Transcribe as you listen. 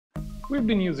We've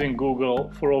been using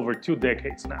Google for over 2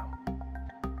 decades now.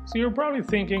 So you're probably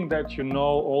thinking that you know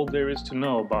all there is to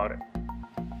know about it.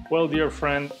 Well, dear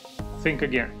friend, think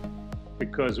again,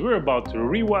 because we're about to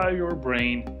rewire your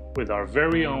brain with our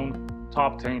very own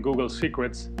top 10 Google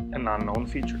secrets and unknown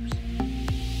features.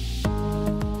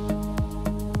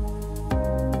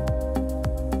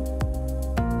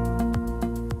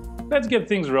 Let's get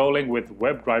things rolling with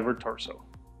Webdriver Torso.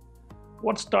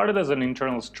 What started as an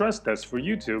internal stress test for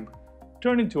YouTube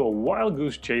turned into a wild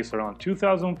goose chase around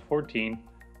 2014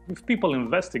 with people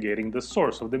investigating the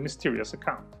source of the mysterious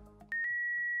account.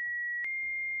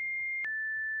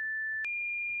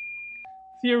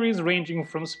 Theories ranging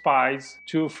from spies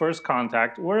to first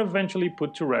contact were eventually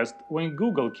put to rest when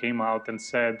Google came out and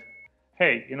said,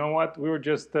 hey, you know what, we were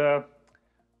just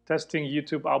testing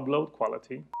YouTube upload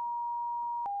quality.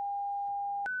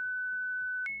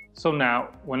 So now,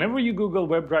 whenever you Google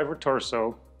Webdriver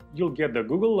Torso, you'll get the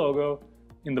Google logo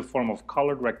in the form of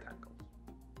colored rectangles.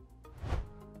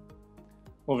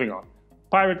 Moving on.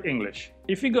 Pirate English.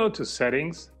 If you go to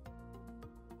Settings,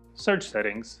 Search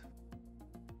Settings,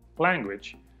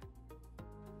 Language,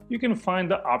 you can find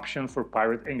the option for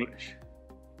Pirate English.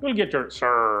 You'll get your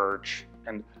search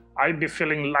and I be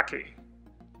feeling lucky.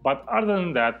 But other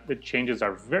than that, the changes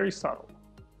are very subtle.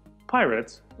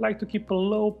 Pirates like to keep a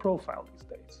low profile these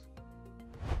days.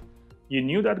 You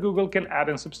knew that Google can add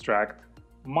and subtract,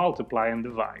 multiply and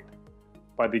divide.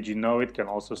 But did you know it can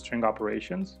also string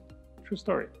operations? True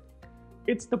story.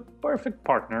 It's the perfect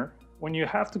partner when you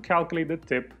have to calculate the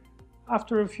tip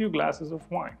after a few glasses of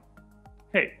wine.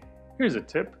 Hey, here's a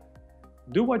tip.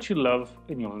 Do what you love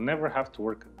and you'll never have to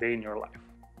work a day in your life.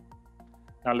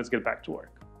 Now let's get back to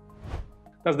work.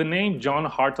 Does the name John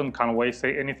Harton Conway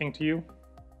say anything to you?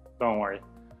 Don't worry,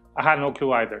 I had no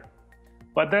clue either.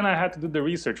 But then I had to do the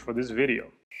research for this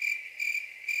video.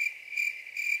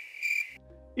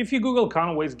 If you Google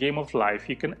Conway's Game of Life,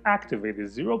 you can activate a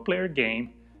 0-player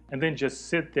game and then just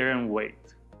sit there and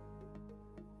wait.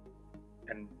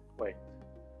 And wait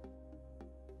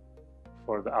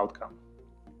for the outcome.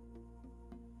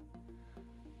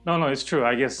 No, it's true.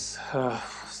 I guess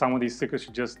some of these secrets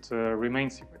should just remain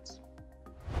secrets.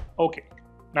 Okay,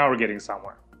 now we're getting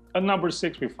somewhere. At number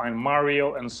 6, we find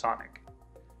Mario and Sonic.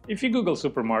 If you Google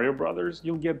Super Mario Bros.,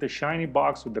 you'll get the shiny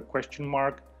box with the question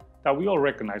mark that we all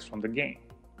recognize from the game.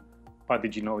 But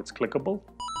did you know it's clickable?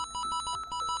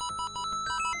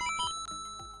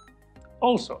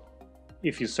 Also,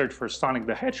 if you search for Sonic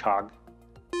the Hedgehog,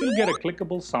 you'll get a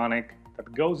clickable Sonic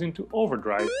that goes into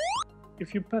overdrive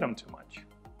if you pet him too much.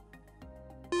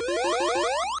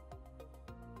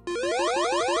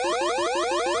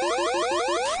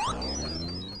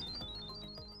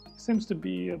 Seems to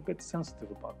be a bit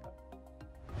sensitive about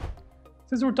that.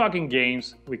 Since we're talking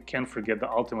games, we can't forget the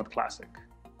ultimate classic.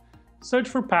 Search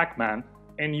for PAC-MAN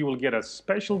and you will get a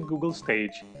special Google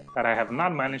stage that I have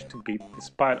not managed to beat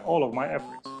despite all of my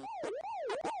efforts.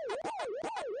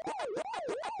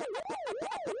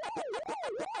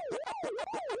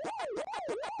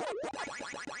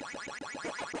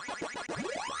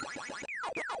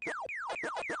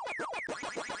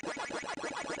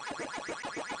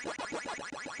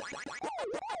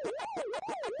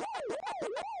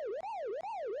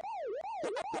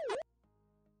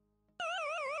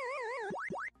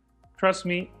 Trust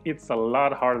me, it's a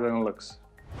lot harder than it looks.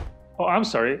 Oh, I'm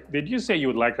sorry, did you say you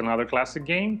would like another classic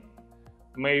game?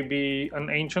 Maybe an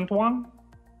ancient one?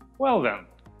 Well then,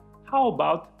 how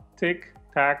about Tic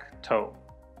Tac Toe?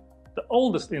 The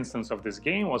oldest instance of this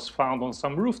game was found on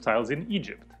some roof tiles in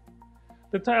Egypt.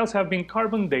 The tiles have been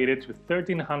carbon dated to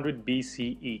 1300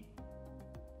 BCE.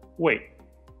 Wait,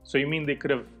 so you mean they could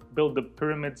have built the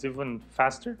pyramids even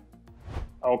faster?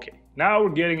 Okay, now we're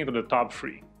getting into the top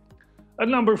 3. At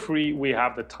number 3, we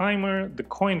have the timer, the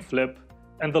coin flip,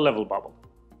 and the level bubble,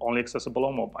 only accessible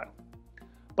on mobile.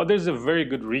 But there's a very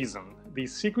good reason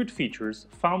these secret features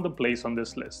found a place on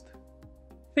this list.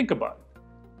 Think about it.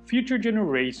 Future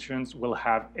generations will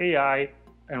have AI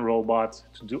and robots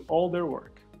to do all their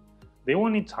work. They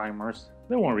won't need timers,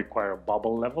 they won't require a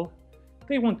bubble level,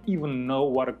 they won't even know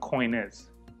what a coin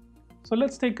is. So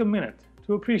let's take a minute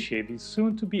to appreciate these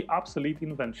soon-to-be obsolete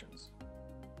inventions.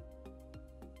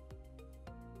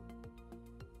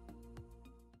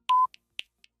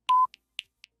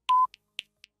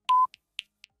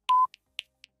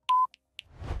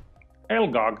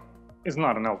 Elgog is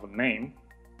not an elven name,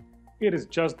 it is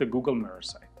just the Google Mirror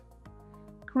site.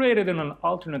 Created in an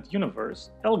alternate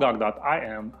universe,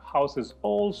 Elgog.im houses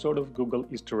all sort of Google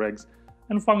Easter eggs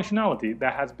and functionality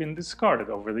that has been discarded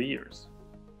over the years.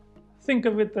 Think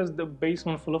of it as the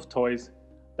basement full of toys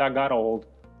that got old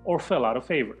or fell out of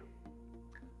favor.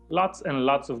 Lots and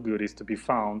lots of goodies to be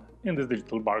found in this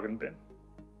digital bargain bin.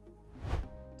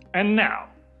 And now,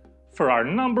 for our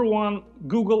number one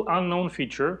Google unknown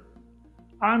feature,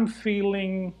 I'm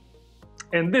feeling...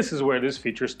 And this is where this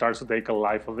feature starts to take a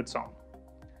life of its own.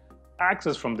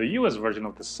 Accessed from the US version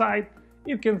of the site,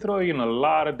 it can throw you in a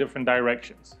lot of different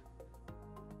directions.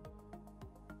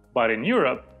 But in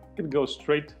Europe, it goes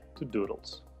straight to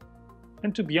doodles.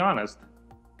 And to be honest,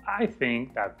 I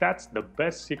think that that's the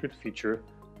best secret feature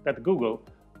that Google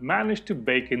managed to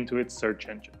bake into its search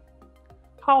engine.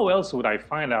 How else would I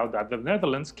find out that the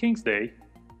Netherlands King's Day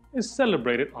is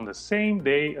celebrated on the same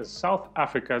day as South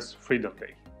Africa's Freedom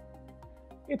Day?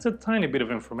 It's a tiny bit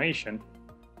of information,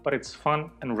 but it's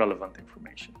fun and relevant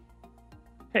information.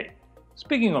 Hey,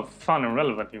 speaking of fun and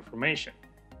relevant information,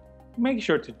 make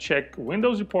sure to check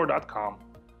windowsreport.com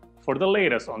for the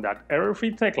latest on that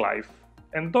error-free tech life,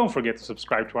 and don't forget to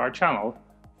subscribe to our channel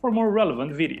for more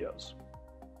relevant videos.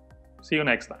 See you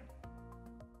next time.